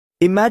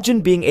Imagine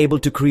being able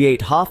to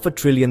create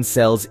 500 billion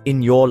cells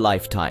in your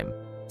lifetime.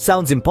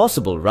 Sounds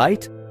impossible,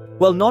 right?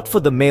 Well, not for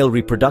the male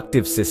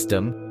reproductive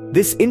system.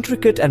 This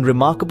intricate and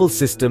remarkable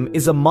system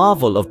is a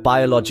marvel of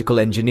biological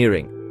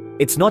engineering.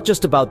 It's not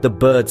just about the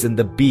birds and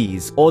the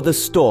bees or the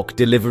stork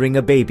delivering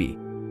a baby.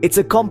 It's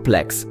a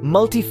complex,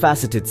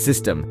 multifaceted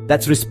system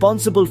that's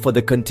responsible for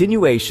the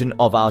continuation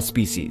of our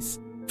species.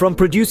 From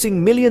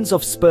producing millions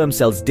of sperm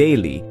cells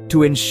daily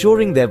to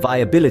ensuring their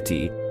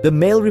viability, the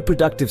male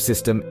reproductive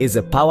system is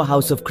a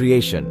powerhouse of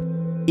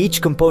creation. Each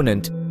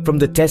component, from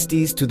the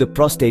testes to the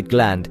prostate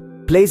gland,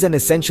 plays an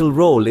essential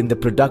role in the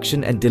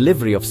production and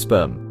delivery of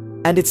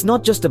sperm. And it's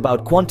not just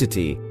about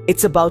quantity,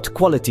 it's about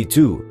quality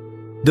too.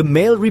 The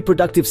male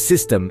reproductive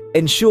system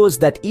ensures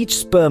that each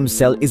sperm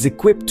cell is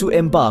equipped to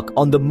embark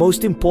on the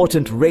most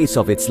important race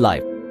of its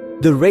life,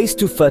 the race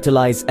to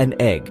fertilize an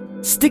egg.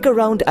 Stick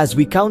around as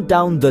we count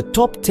down the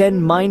top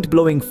 10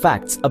 mind-blowing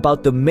facts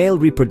about the male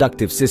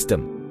reproductive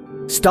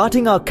system.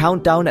 Starting our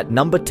countdown at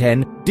number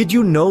 10, did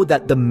you know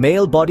that the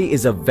male body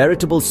is a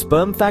veritable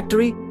sperm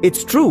factory?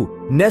 It's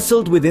true.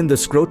 Nestled within the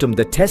scrotum,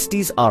 the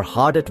testes are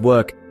hard at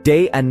work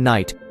day and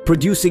night,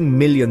 producing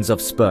millions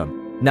of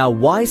sperm. Now,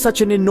 why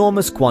such an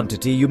enormous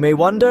quantity, you may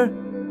wonder?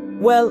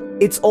 Well,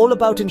 it's all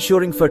about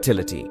ensuring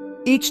fertility.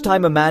 Each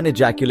time a man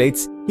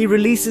ejaculates, he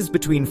releases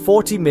between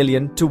 40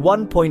 million to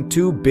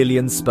 1.2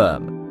 billion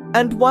sperm.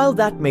 And while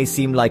that may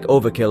seem like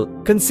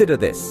overkill, consider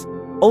this.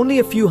 Only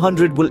a few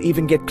hundred will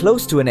even get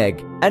close to an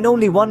egg, and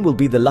only one will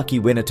be the lucky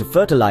winner to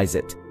fertilize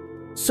it.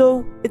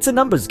 So, it's a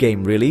numbers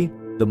game, really.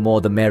 The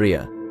more the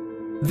merrier.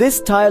 This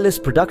tireless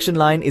production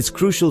line is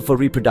crucial for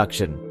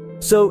reproduction.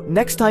 So,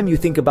 next time you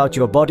think about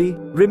your body,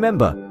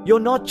 remember, you're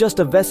not just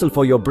a vessel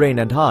for your brain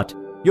and heart.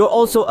 You're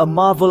also a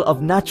marvel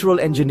of natural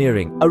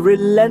engineering, a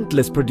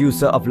relentless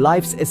producer of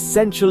life's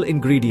essential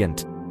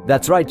ingredient.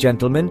 That's right,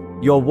 gentlemen,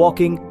 you're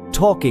walking,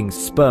 talking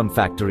sperm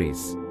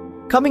factories.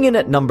 Coming in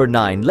at number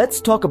 9, let's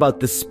talk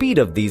about the speed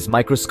of these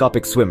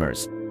microscopic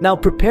swimmers. Now,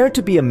 prepare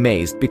to be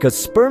amazed because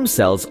sperm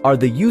cells are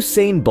the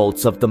Usain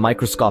Bolts of the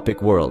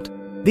microscopic world.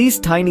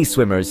 These tiny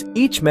swimmers,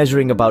 each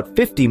measuring about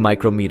 50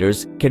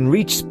 micrometers, can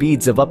reach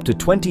speeds of up to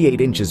 28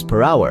 inches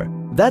per hour.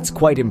 That's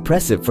quite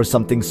impressive for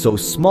something so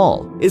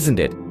small, isn't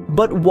it?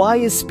 But why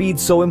is speed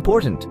so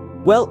important?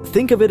 Well,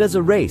 think of it as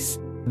a race.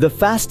 The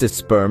fastest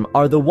sperm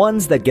are the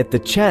ones that get the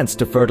chance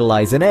to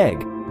fertilize an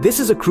egg. This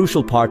is a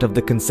crucial part of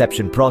the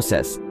conception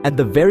process and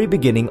the very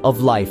beginning of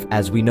life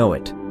as we know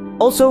it.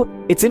 Also,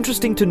 it's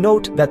interesting to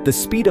note that the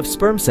speed of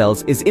sperm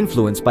cells is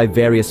influenced by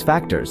various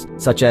factors,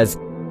 such as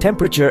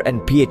temperature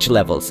and pH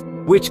levels,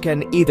 which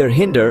can either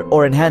hinder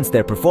or enhance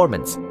their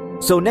performance.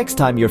 So next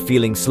time you're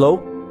feeling slow,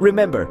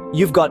 remember,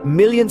 you've got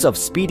millions of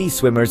speedy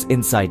swimmers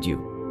inside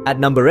you. At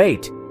number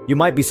 8, you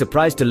might be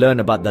surprised to learn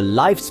about the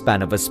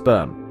lifespan of a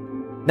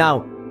sperm.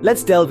 Now,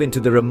 let's delve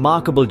into the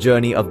remarkable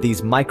journey of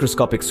these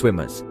microscopic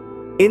swimmers.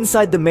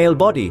 Inside the male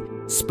body,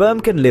 sperm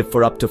can live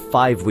for up to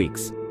 5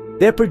 weeks.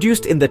 They're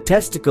produced in the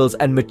testicles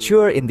and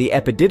mature in the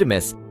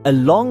epididymis, a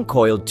long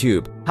coiled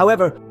tube.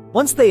 However,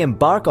 once they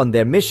embark on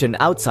their mission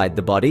outside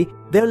the body,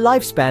 their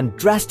lifespan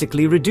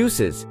drastically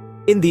reduces.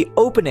 In the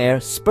open air,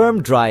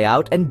 sperm dry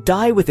out and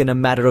die within a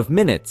matter of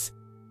minutes.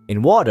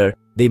 In water,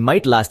 they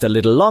might last a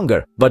little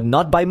longer, but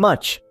not by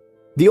much.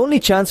 The only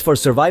chance for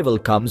survival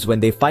comes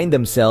when they find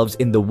themselves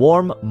in the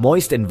warm,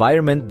 moist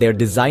environment they're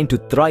designed to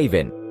thrive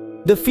in,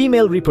 the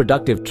female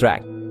reproductive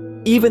tract.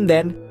 Even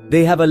then,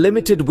 they have a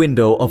limited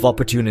window of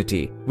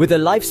opportunity, with a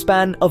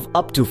lifespan of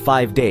up to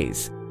 5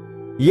 days.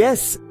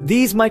 Yes,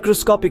 these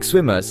microscopic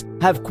swimmers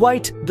have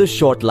quite the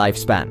short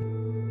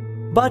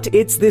lifespan. But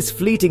it's this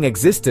fleeting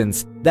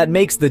existence that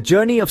makes the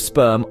journey of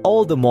sperm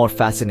all the more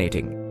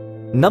fascinating.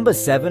 Number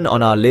 7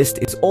 on our list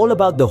is all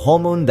about the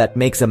hormone that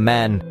makes a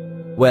man,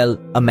 well,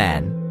 a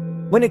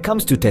man. When it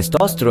comes to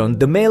testosterone,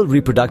 the male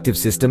reproductive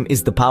system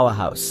is the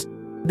powerhouse.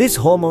 This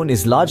hormone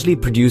is largely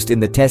produced in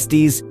the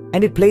testes,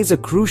 and it plays a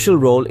crucial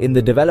role in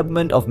the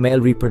development of male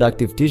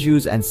reproductive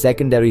tissues and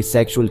secondary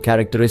sexual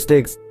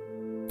characteristics.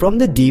 From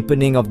the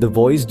deepening of the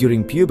voice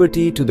during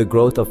puberty to the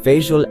growth of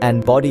facial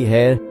and body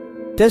hair,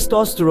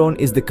 testosterone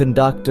is the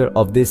conductor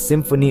of this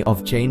symphony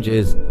of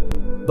changes.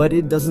 But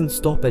it doesn't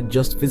stop at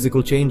just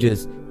physical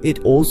changes. It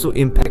also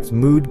impacts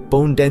mood,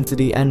 bone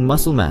density, and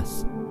muscle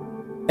mass.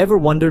 Ever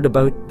wondered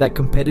about that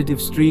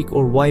competitive streak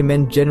or why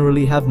men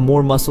generally have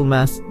more muscle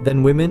mass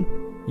than women?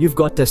 You've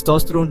got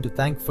testosterone to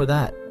thank for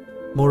that.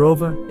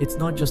 Moreover, it's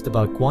not just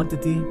about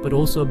quantity, but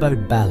also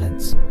about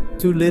balance.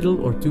 Too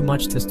little or too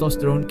much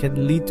testosterone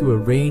can lead to a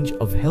range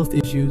of health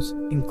issues,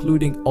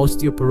 including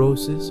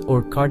osteoporosis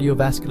or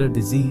cardiovascular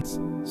disease.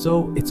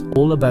 So it's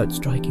all about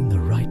striking the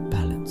right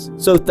balance.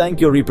 So thank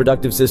your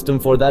reproductive system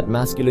for that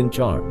masculine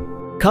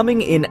charm.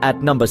 Coming in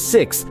at number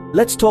 6,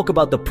 let's talk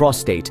about the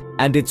prostate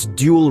and its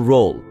dual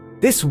role.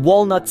 This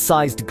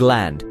walnut-sized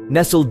gland,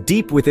 nestled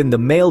deep within the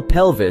male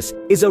pelvis,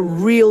 is a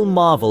real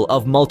marvel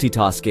of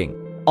multitasking.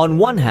 On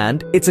one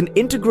hand, it's an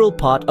integral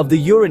part of the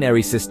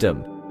urinary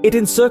system. It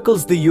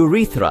encircles the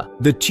urethra,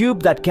 the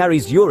tube that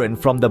carries urine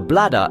from the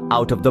bladder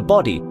out of the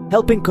body,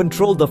 helping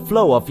control the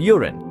flow of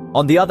urine.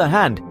 On the other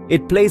hand,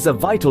 it plays a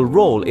vital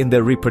role in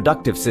the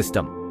reproductive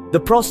system. The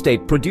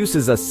prostate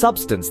produces a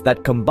substance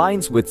that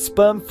combines with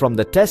sperm from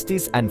the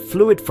testes and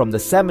fluid from the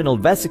seminal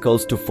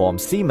vesicles to form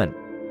semen.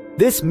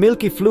 This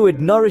milky fluid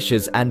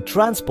nourishes and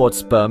transports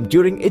sperm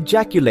during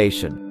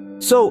ejaculation.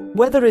 So,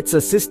 whether it's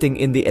assisting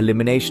in the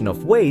elimination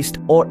of waste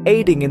or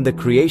aiding in the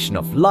creation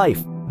of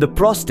life, the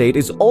prostate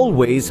is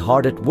always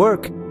hard at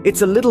work.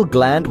 It's a little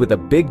gland with a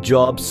big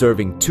job,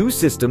 serving two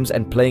systems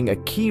and playing a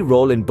key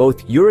role in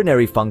both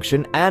urinary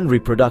function and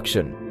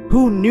reproduction.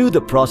 Who knew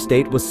the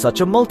prostate was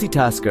such a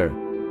multitasker?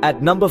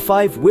 At number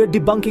 5, we're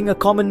debunking a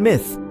common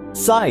myth.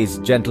 Size,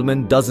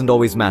 gentlemen, doesn't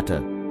always matter.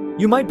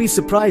 You might be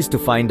surprised to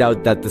find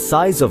out that the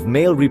size of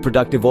male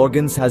reproductive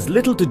organs has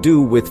little to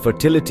do with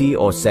fertility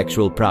or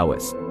sexual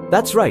prowess.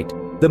 That's right,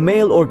 the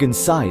male organ's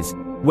size,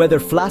 whether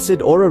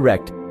flaccid or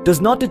erect, does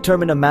not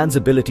determine a man's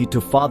ability to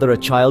father a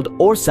child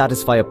or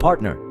satisfy a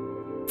partner.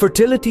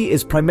 Fertility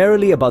is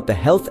primarily about the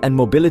health and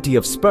mobility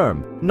of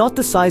sperm, not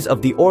the size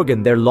of the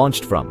organ they're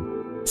launched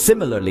from.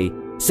 Similarly,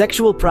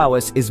 sexual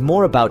prowess is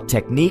more about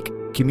technique,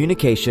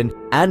 communication,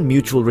 and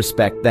mutual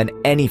respect than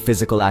any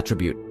physical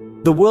attribute.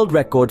 The world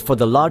record for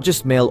the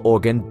largest male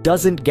organ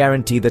doesn't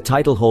guarantee the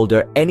title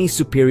holder any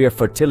superior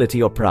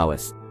fertility or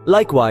prowess.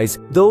 Likewise,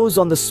 those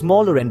on the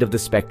smaller end of the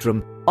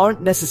spectrum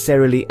aren't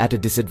necessarily at a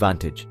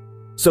disadvantage.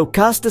 So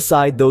cast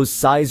aside those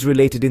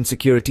size-related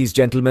insecurities,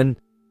 gentlemen.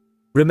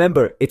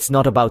 Remember, it's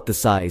not about the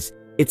size,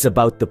 it's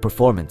about the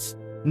performance.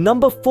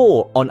 Number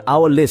 4 on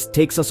our list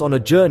takes us on a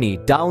journey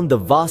down the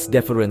Vas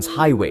Deferens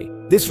Highway.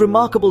 This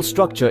remarkable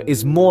structure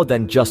is more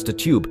than just a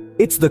tube.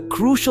 It's the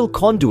crucial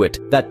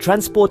conduit that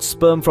transports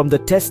sperm from the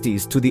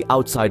testes to the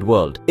outside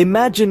world.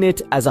 Imagine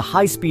it as a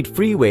high-speed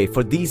freeway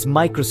for these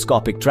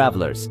microscopic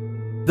travelers.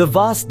 The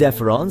Vas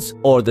deferens,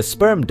 or the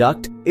sperm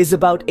duct, is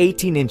about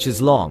 18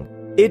 inches long.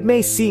 It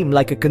may seem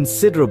like a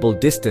considerable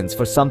distance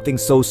for something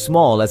so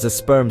small as a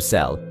sperm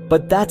cell,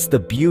 but that's the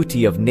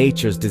beauty of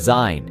nature's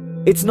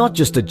design. It's not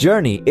just a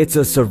journey, it's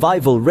a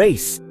survival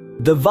race.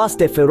 The Vas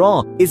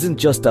deferens isn't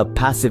just a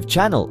passive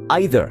channel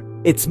either.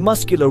 Its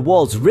muscular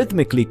walls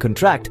rhythmically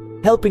contract,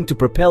 helping to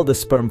propel the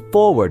sperm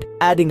forward,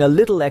 adding a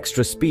little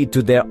extra speed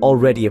to their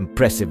already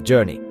impressive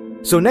journey.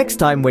 So next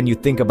time when you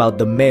think about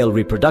the male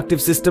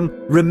reproductive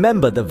system,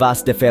 remember the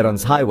Vas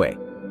Deferens Highway,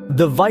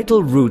 the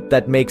vital route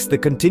that makes the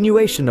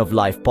continuation of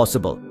life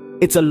possible.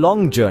 It's a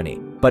long journey,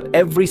 but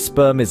every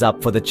sperm is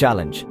up for the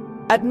challenge.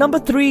 At number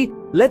 3,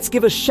 let's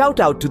give a shout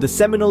out to the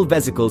seminal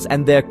vesicles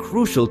and their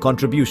crucial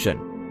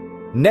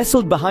contribution.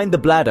 Nestled behind the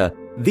bladder,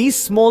 these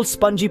small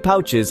spongy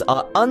pouches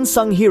are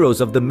unsung heroes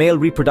of the male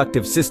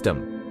reproductive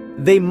system.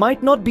 They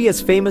might not be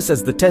as famous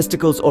as the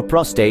testicles or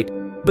prostate,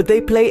 but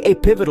they play a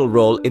pivotal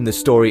role in the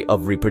story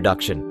of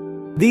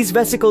reproduction. These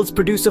vesicles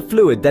produce a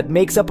fluid that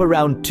makes up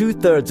around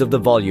 2/3 of the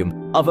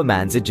volume of a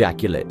man's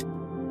ejaculate.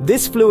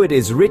 This fluid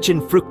is rich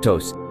in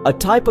fructose, a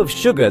type of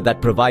sugar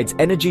that provides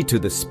energy to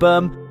the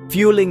sperm,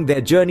 fueling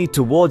their journey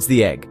towards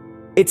the egg.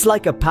 It's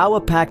like a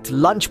power-packed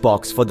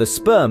lunchbox for the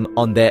sperm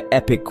on their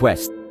epic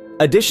quest.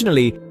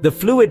 Additionally, the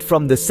fluid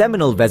from the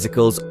seminal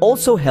vesicles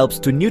also helps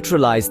to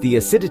neutralize the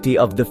acidity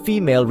of the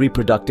female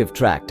reproductive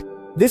tract.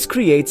 This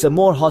creates a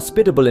more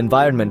hospitable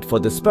environment for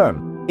the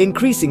sperm,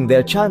 increasing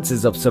their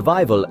chances of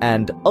survival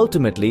and,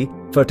 ultimately,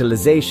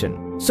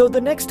 fertilization. So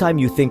the next time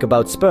you think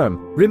about sperm,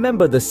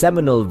 remember the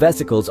seminal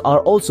vesicles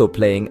are also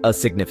playing a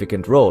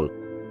significant role.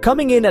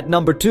 Coming in at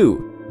number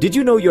 2, did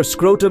you know your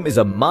scrotum is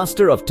a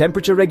master of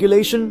temperature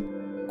regulation?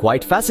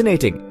 Quite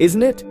fascinating,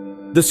 isn't it?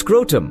 The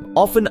scrotum,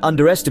 often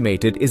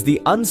underestimated, is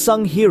the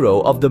unsung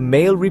hero of the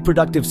male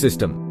reproductive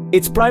system.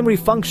 Its primary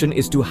function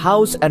is to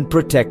house and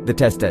protect the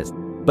testes.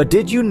 But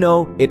did you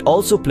know it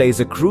also plays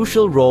a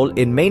crucial role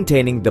in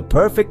maintaining the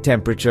perfect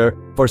temperature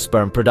for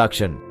sperm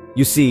production?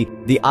 You see,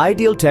 the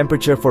ideal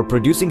temperature for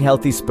producing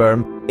healthy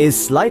sperm is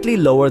slightly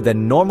lower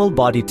than normal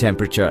body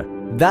temperature.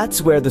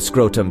 That's where the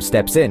scrotum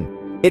steps in.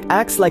 It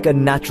acts like a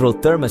natural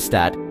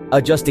thermostat,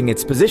 adjusting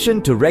its position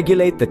to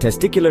regulate the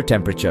testicular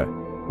temperature.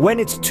 When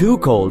it's too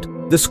cold,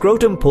 the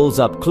scrotum pulls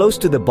up close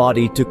to the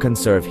body to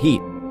conserve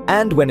heat,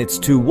 and when it's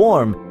too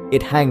warm,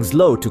 it hangs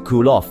low to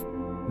cool off.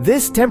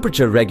 This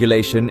temperature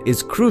regulation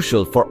is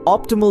crucial for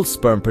optimal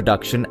sperm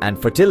production and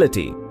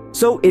fertility.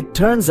 So it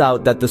turns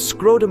out that the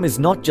scrotum is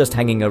not just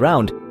hanging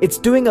around, it's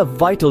doing a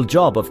vital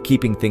job of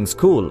keeping things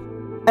cool.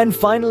 And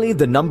finally,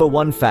 the number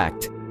 1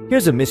 fact.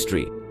 Here's a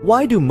mystery.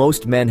 Why do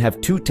most men have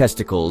 2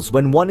 testicles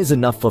when one is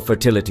enough for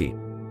fertility?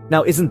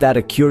 Now, isn't that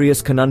a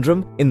curious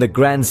conundrum? In the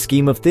grand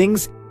scheme of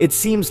things, it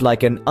seems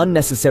like an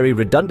unnecessary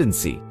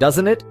redundancy,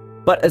 doesn't it?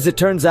 But as it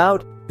turns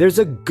out, there's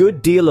a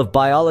good deal of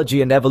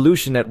biology and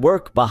evolution at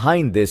work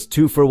behind this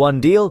 2-for-1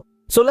 deal.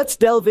 So let's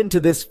delve into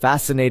this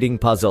fascinating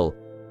puzzle.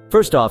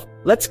 First off,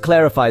 let's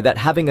clarify that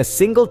having a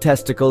single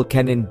testicle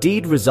can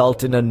indeed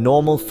result in a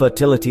normal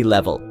fertility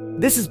level.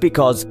 This is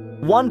because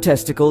one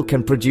testicle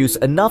can produce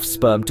enough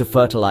sperm to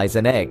fertilize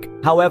an egg.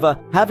 However,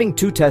 having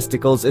 2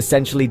 testicles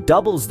essentially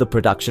doubles the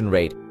production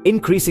rate,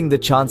 increasing the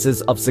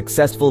chances of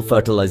successful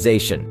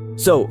fertilization.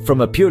 So, from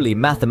a purely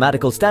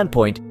mathematical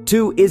standpoint,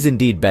 2 is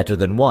indeed better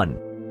than 1.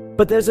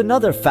 But there's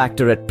another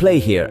factor at play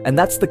here, and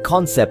that's the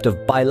concept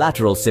of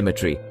bilateral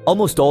symmetry.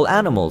 Almost all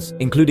animals,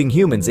 including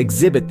humans,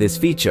 exhibit this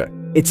feature.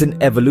 It's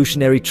an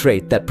evolutionary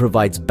trait that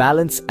provides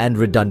balance and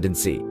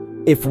redundancy.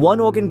 If one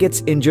organ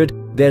gets injured,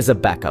 there's a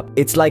backup.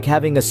 It's like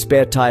having a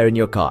spare tire in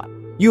your car.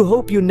 You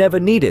hope you never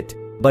need it,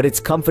 but it's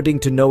comforting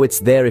to know it's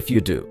there if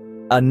you do.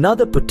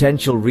 Another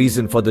potential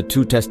reason for the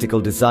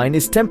two-testicle design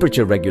is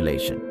temperature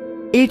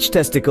regulation. Each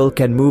testicle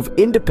can move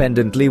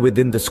independently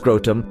within the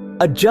scrotum,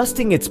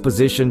 adjusting its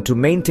position to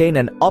maintain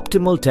an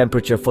optimal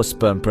temperature for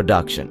sperm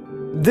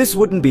production. This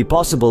wouldn't be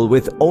possible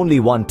with only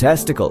one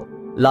testicle.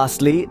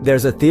 Lastly,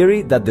 there's a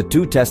theory that the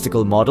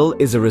two-testicle model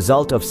is a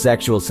result of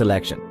sexual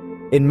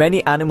selection. In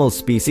many animal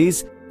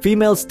species,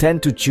 females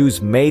tend to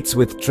choose mates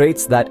with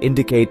traits that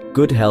indicate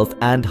good health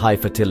and high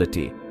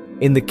fertility.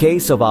 In the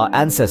case of our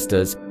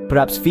ancestors,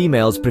 perhaps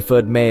females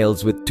preferred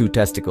males with two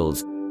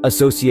testicles,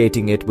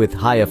 associating it with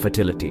higher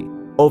fertility.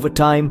 Over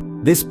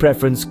time, this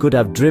preference could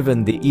have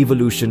driven the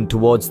evolution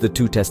towards the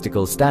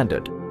two-testicle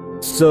standard.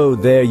 So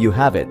there you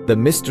have it. The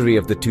mystery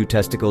of the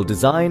two-testicle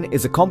design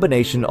is a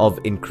combination of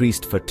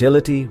increased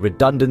fertility,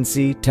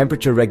 redundancy,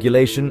 temperature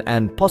regulation,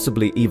 and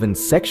possibly even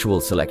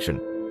sexual selection.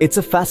 It's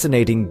a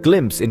fascinating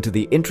glimpse into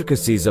the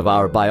intricacies of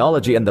our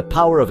biology and the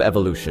power of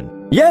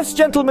evolution. Yes,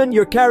 gentlemen,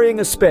 you're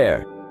carrying a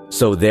spare.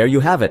 So there you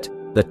have it,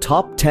 the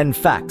top 10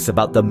 facts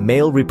about the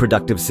male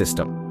reproductive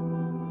system.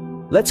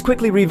 Let's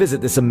quickly revisit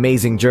this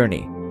amazing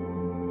journey.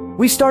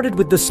 We started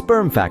with the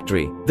sperm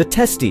factory, the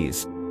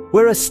testes,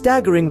 where a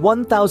staggering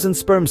 1,000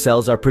 sperm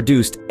cells are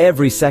produced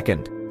every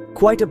second.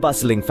 Quite a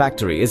bustling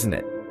factory, isn't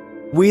it?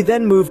 We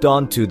then moved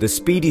on to the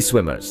Speedy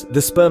Swimmers,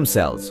 the sperm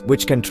cells,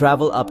 which can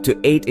travel up to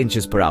 8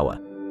 inches per hour.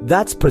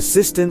 That's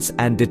persistence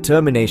and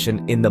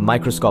determination in the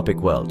microscopic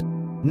world.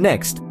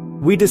 Next,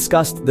 we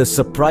discussed the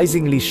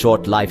surprisingly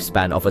short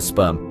lifespan of a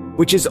sperm,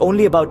 which is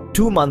only about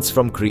 2 months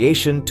from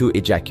creation to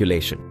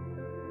ejaculation.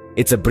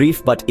 It's a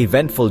brief but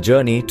eventful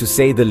journey, to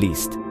say the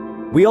least.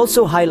 We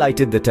also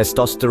highlighted the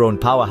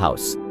testosterone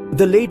powerhouse,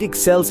 the Leydig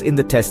cells in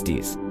the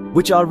testes,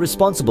 which are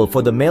responsible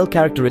for the male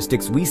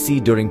characteristics we see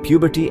during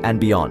puberty and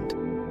beyond.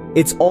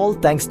 It's all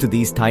thanks to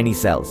these tiny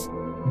cells.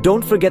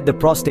 Don't forget the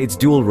prostate's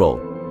dual role,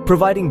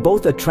 providing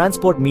both a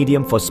transport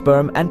medium for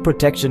sperm and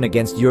protection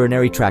against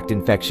urinary tract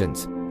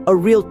infections. A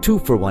real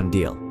two-for-one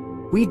deal.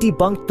 We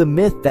debunked the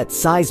myth that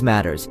size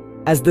matters,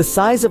 as the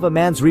size of a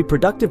man's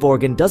reproductive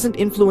organ doesn't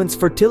influence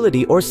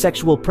fertility or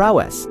sexual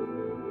prowess.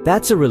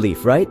 That's a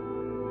relief, right?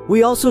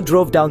 We also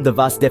drove down the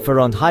Vas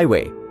Deferens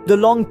Highway, the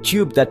long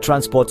tube that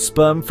transports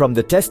sperm from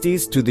the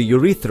testes to the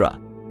urethra.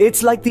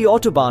 It's like the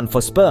autobahn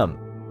for sperm.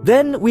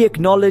 Then we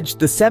acknowledged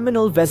the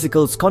seminal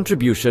vesicles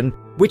contribution,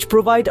 which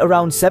provide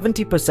around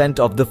 70%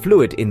 of the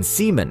fluid in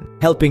semen,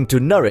 helping to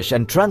nourish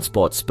and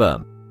transport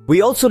sperm.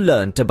 We also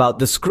learnt about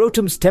the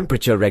scrotum's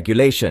temperature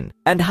regulation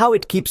and how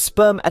it keeps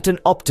sperm at an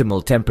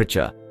optimal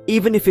temperature,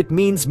 even if it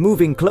means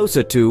moving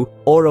closer to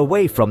or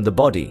away from the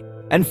body.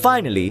 And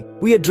finally,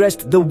 we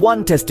addressed the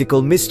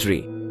one-testicle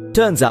mystery.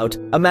 Turns out,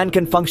 a man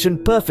can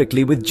function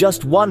perfectly with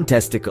just one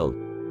testicle.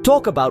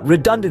 Talk about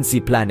redundancy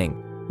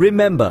planning.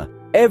 Remember,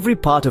 every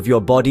part of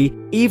your body,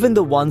 even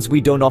the ones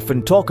we don't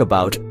often talk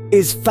about,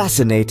 is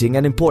fascinating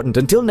and important.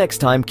 Until next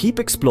time, keep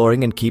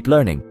exploring and keep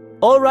learning.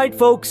 All right,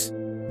 folks.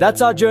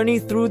 That's our journey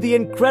through the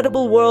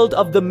incredible world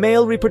of the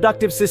male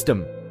reproductive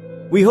system.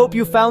 We hope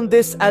you found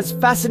this as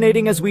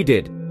fascinating as we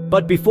did.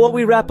 But before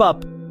we wrap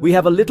up, we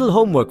have a little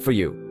homework for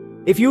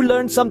you. If you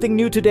learned something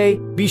new today,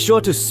 be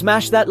sure to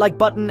smash that like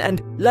button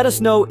and let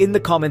us know in the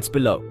comments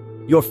below.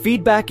 Your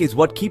feedback is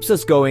what keeps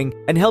us going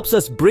and helps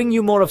us bring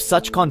you more of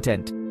such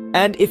content.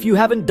 And if you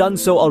haven't done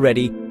so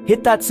already,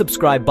 hit that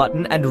subscribe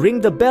button and ring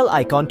the bell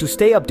icon to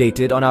stay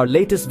updated on our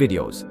latest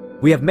videos.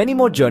 We have many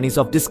more journeys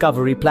of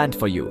discovery planned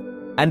for you.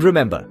 And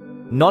remember,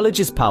 knowledge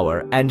is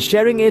power, and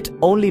sharing it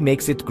only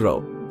makes it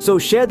grow. So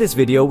share this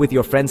video with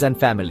your friends and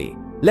family.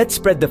 Let's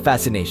spread the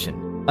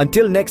fascination.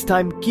 Until next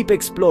time, keep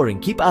exploring,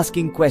 keep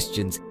asking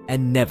questions,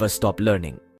 and never stop learning.